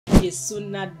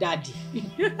Yesuna Daddy.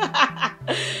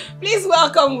 Please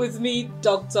welcome with me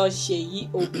Dr. Seyi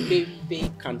Obembe.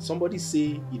 Can somebody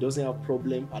say he doesn't have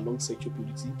problem along sexual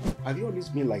purity? Have you always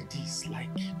been like this? Like,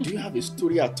 do you have a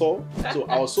story at all? So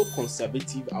I was so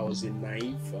conservative. I was a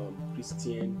naive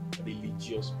Christian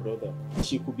religious brother.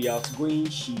 She could be outgoing.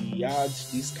 She had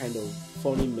this kind of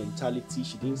funny mentality.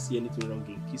 She didn't see anything wrong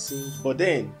in kissing. But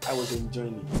then I was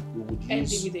enjoying it. We would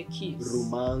use with a kiss.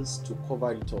 Romance to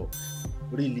cover it up.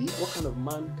 Really? What kind of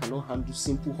man cannot handle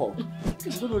simple hug?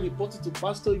 I'm going to report it to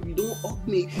pastor if you don't hug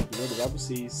me. You know, the Bible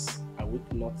says, I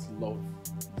would not love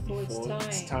before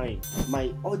it's time.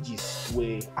 My urges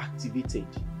were activated.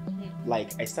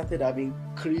 Like, I started having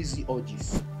crazy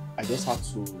urges. I just had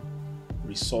to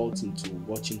resort into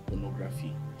watching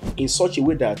pornography in such a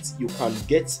way that you can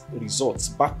get results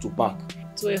back to back.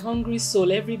 To a hungry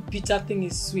soul, every bitter thing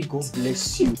is sweet. God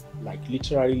bless you. Like,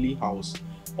 literally, I was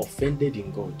offended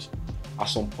in God. At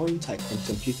some point, I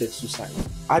contemplated suicide.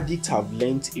 Addicts have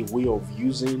learned a way of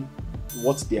using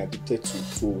what they are addicted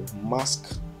to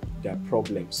mask their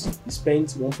problems. They spent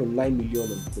 1.9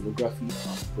 million on pornography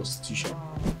and prostitution.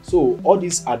 So all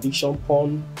this addiction,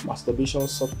 porn, masturbation,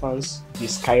 substance, they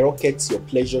skyrocket your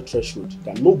pleasure threshold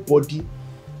that nobody,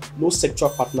 no sexual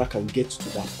partner can get to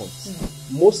that point.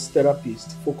 Most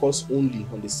therapists focus only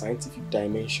on the scientific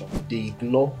dimension. They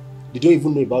don't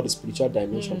even know about the spiritual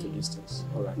dimension to these things.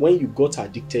 All right. When you got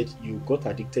addicted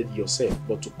yourself,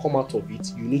 but to come out of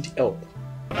it, you need help.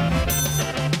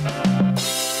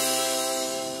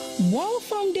 World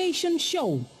Foundation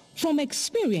Show, from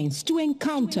experience to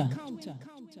encounter.